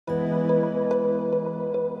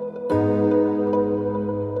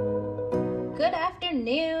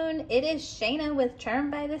afternoon. It is Shayna with Charm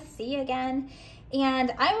by the Sea again,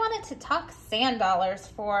 and I wanted to talk sand dollars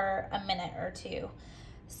for a minute or two.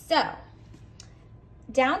 So,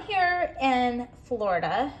 down here in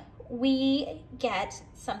Florida, we get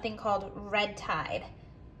something called red tide,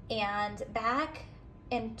 and back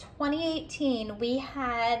in 2018, we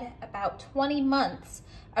had about 20 months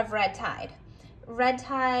of red tide. Red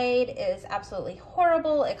tide is absolutely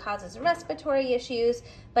horrible. It causes respiratory issues,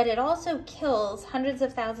 but it also kills hundreds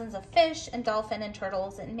of thousands of fish and dolphin and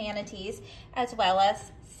turtles and manatees, as well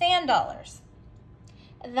as sand dollars.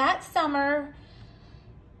 That summer,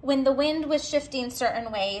 when the wind was shifting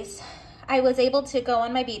certain ways, I was able to go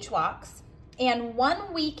on my beach walks. And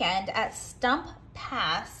one weekend at Stump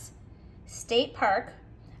Pass State Park,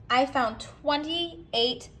 I found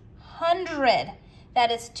 2,800. That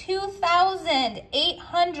is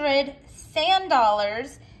 2,800 sand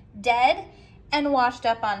dollars dead and washed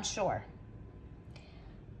up on shore.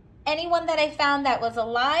 Anyone that I found that was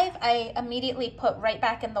alive, I immediately put right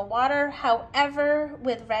back in the water. However,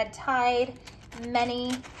 with red tide,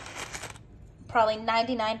 many, probably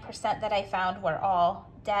 99% that I found were all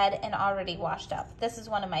dead and already washed up. This is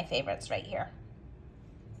one of my favorites right here.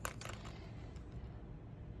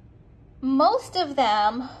 Most of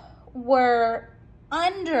them were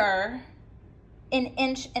under an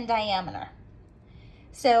inch in diameter.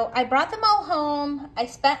 So I brought them all home. I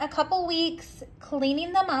spent a couple weeks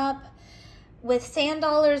cleaning them up. With sand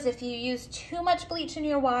dollars, if you use too much bleach in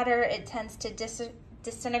your water, it tends to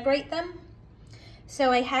disintegrate them.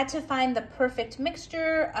 So I had to find the perfect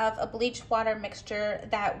mixture of a bleach water mixture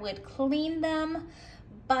that would clean them,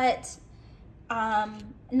 but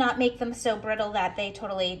not make them so brittle that they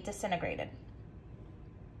totally disintegrated.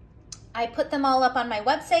 I put them all up on my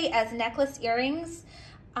website as necklace earrings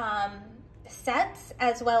sets,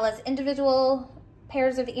 as well as individual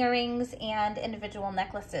pairs of earrings and individual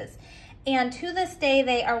necklaces. And to this day,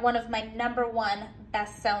 they are one of my #1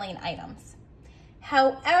 best-selling items.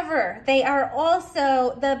 However, they are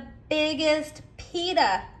also the biggest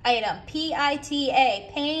PITA item, P-I-T-A,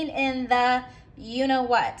 pain in the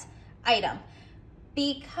you-know-what item.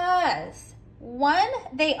 Because one,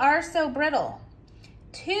 they are so brittle.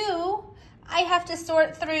 Two, I have to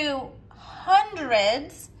sort through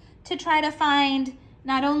hundreds to try to find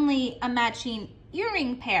not only a matching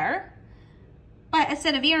earring pair, but a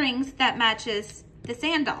set of earrings that matches the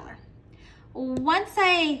sand dollar. Once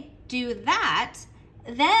I do that,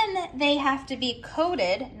 then they have to be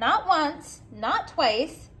coated not once, not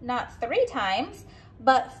twice, not 3 times,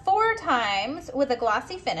 but 4 times with a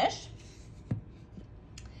glossy finish.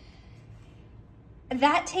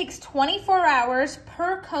 That takes 24 hours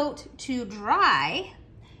per coat to dry,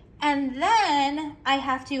 and then I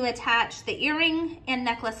have to attach the earring and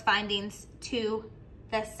necklace findings to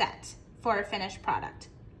the set for a finished product.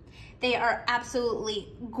 They are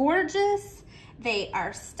absolutely gorgeous. They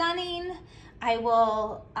are stunning. I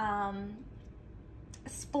will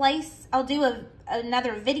I'll do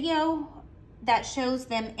another video that shows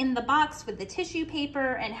them in the box with the tissue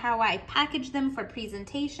paper and how I package them for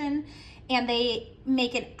presentation. And they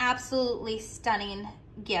make an absolutely stunning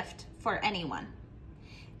gift for anyone.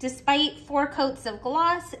 Despite 4 coats of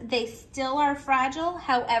gloss, they still are fragile.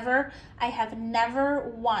 However, I have never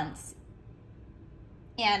once,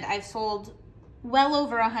 and I've sold well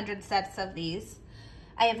over 100 sets of these,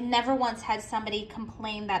 I have never once had somebody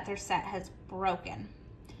complain that their set has broken.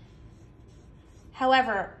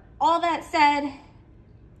 However, all that said,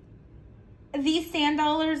 these sand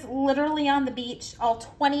dollars literally on the beach, all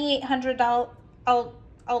 2,800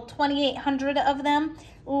 of them,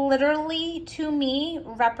 literally to me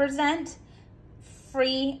represent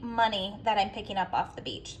free money that I'm picking up off the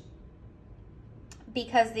beach.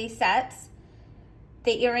 Because these sets,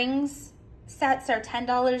 the earrings sets are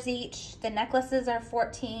 $10 each, the necklaces are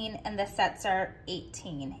 $14, and the sets are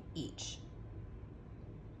 $18 each.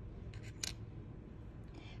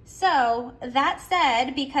 So that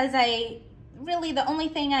said, because really the only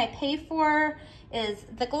thing I pay for is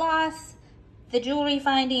the gloss, the jewelry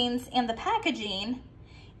findings, and the packaging,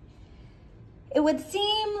 it would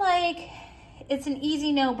seem like it's an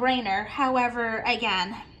easy no-brainer. However,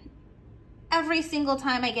 again, every single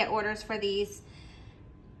time I get orders for these,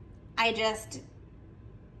 I just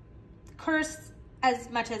curse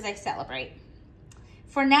as much as I celebrate.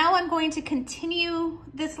 For now, I'm going to continue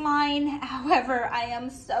this line. However, I am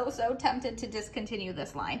so tempted to discontinue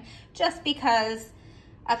this line just because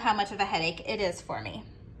of how much of a headache it is for me.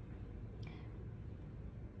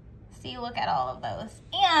 See, look at all of those.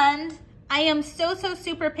 And I am so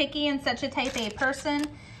super picky and such a type A person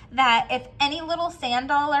that if any little sand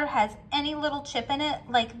dollar has any little chip in it,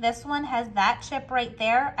 like this one has that chip right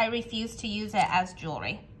there, I refuse to use it as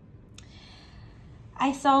jewelry.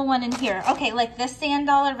 I saw one in here. Okay, like this sand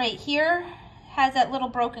dollar right here has that little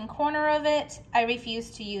broken corner of it. I refuse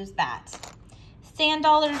to use that. Sand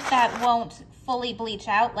dollars that won't fully bleach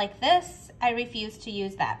out like this, I refuse to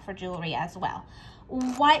use that for jewelry as well.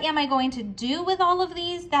 What am I going to do with all of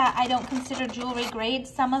these that I don't consider jewelry grade?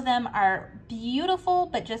 Some of them are beautiful,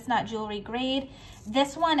 but just not jewelry grade.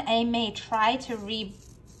 This one I may try to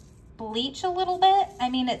re-bleach a little bit. I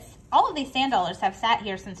mean, all of these sand dollars have sat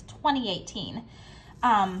here since 2018.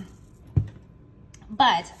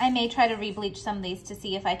 But I may try to re-bleach some of these to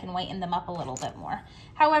see if I can whiten them up a little bit more.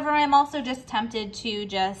 However, I'm also just tempted to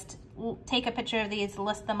just take a picture of these,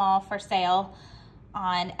 list them all for sale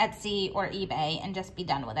on Etsy or eBay and just be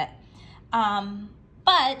done with it.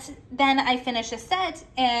 But then I finish a set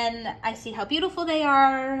and I see how beautiful they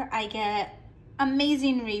are. I get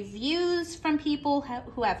amazing reviews from people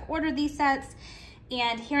who have ordered these sets,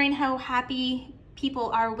 and hearing how happy people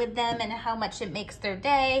are with them and how much it makes their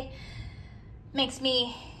day makes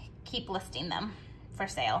me keep listing them for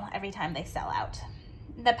sale every time they sell out.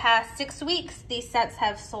 The past 6 weeks, these sets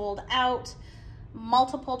have sold out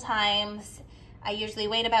multiple times. I usually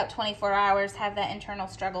wait about 24 hours, have that internal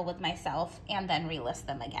struggle with myself, and then relist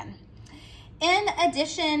them again. In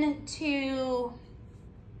addition to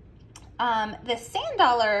the sand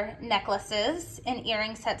dollar necklaces and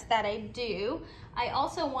earring sets that I do, I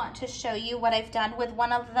also want to show you what I've done with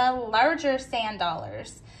one of the larger sand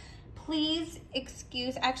dollars. Please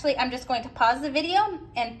excuse, actually, I'm just going to pause the video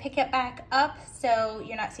and pick it back up so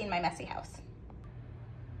you're not seeing my messy house.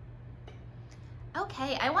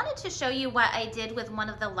 Okay, I wanted to show you what I did with one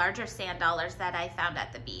of the larger sand dollars that I found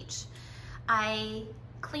at the beach. I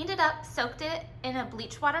cleaned it up, soaked it in a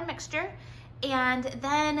bleach water mixture, and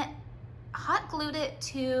then hot glued it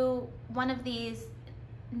to one of these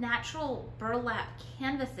natural burlap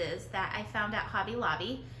canvases that I found at Hobby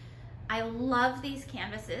Lobby. I love these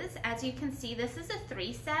canvases. As you can see, this is a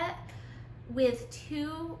 3 set with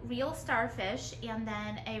 2 real starfish and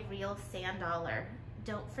then a real sand dollar.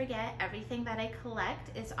 Don't forget, everything that I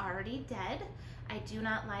collect is already dead. I do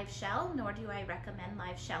not live shell, nor do I recommend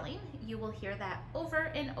live shelling. You will hear that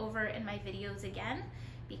over and over in my videos again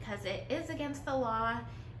because it is against the law.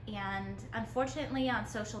 And unfortunately on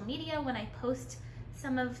social media, when I post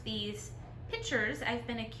some of these pictures, I've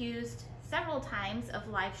been accused several times of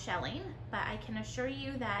live shelling, but I can assure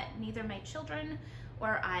you that neither my children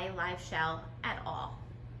or I live shell at all.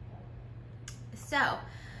 So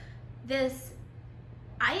this,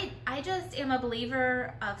 I just am a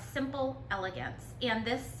believer of simple elegance, and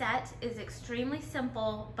this set is extremely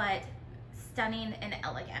simple but stunning and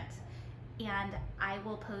elegant. And I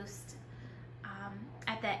will post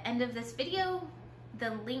at the end of this video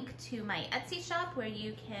the link to my Etsy shop where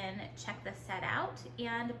you can check the set out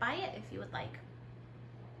and buy it if you would like.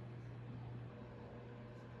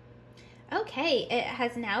 Okay, it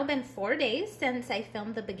has now been 4 days since I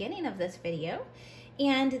filmed the beginning of this video,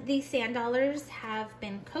 and the sand dollars have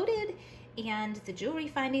been coated and the jewelry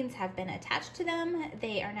findings have been attached to them.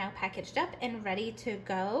 They are now packaged up and ready to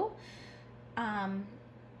go.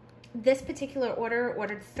 This particular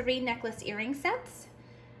ordered 3 necklace earring sets.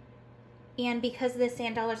 And because the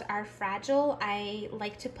sand dollars are fragile, I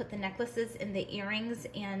like to put the necklaces and the earrings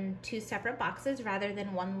in 2 separate boxes rather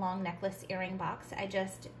than one long necklace earring box. I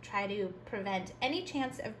just try to prevent any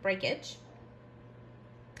chance of breakage.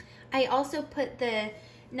 I also put the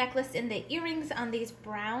necklace and the earrings on these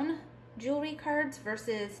brown jewelry cards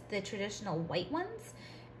versus the traditional white ones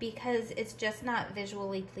because it's just not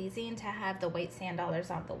visually pleasing to have the white sand dollars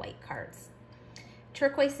on the white cards.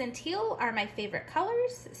 Turquoise and teal are my favorite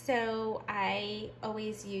colors, so I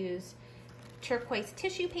always use turquoise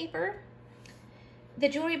tissue paper. The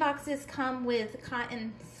jewelry boxes come with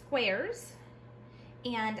cotton squares,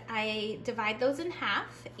 and I divide those in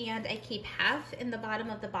half, and I keep half in the bottom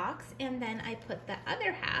of the box, and then I put the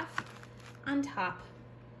other half on top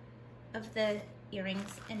of the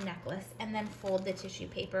earrings and necklace, and then fold the tissue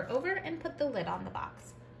paper over and put the lid on the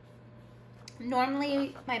box.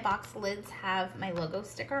 Normally, my box lids have my logo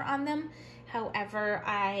sticker on them. However,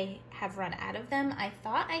 I have run out of them. I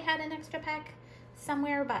thought I had an extra pack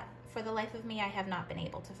somewhere, but for the life of me, I have not been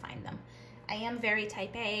able to find them. I am very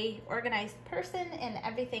type A, organized person, and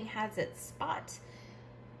everything has its spot.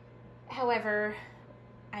 However,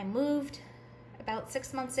 I moved about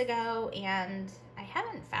 6 months ago, and I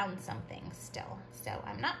haven't found something still. So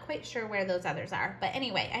I'm not quite sure where those others are. But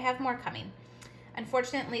anyway, I have more coming.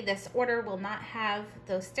 Unfortunately, this order will not have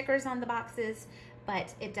those stickers on the boxes,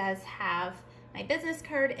 but it does have my business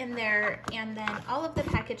card in there, and then all of the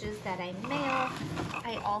packages that I mail,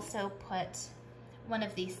 I also put one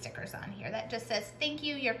of these stickers on here that just says, "Thank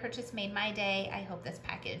you, your purchase made my day. I hope this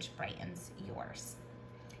package brightens yours."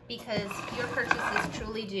 Because your purchases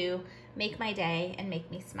truly do make my day and make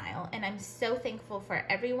me smile. And I'm so thankful for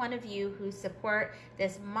every one of you who support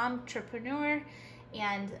this momtrepreneur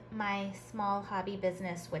and my small hobby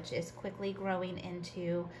business, which is quickly growing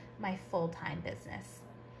into my full-time business.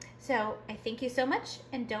 So I thank you so much,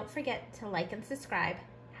 and don't forget to like and subscribe.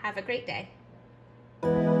 Have a great day.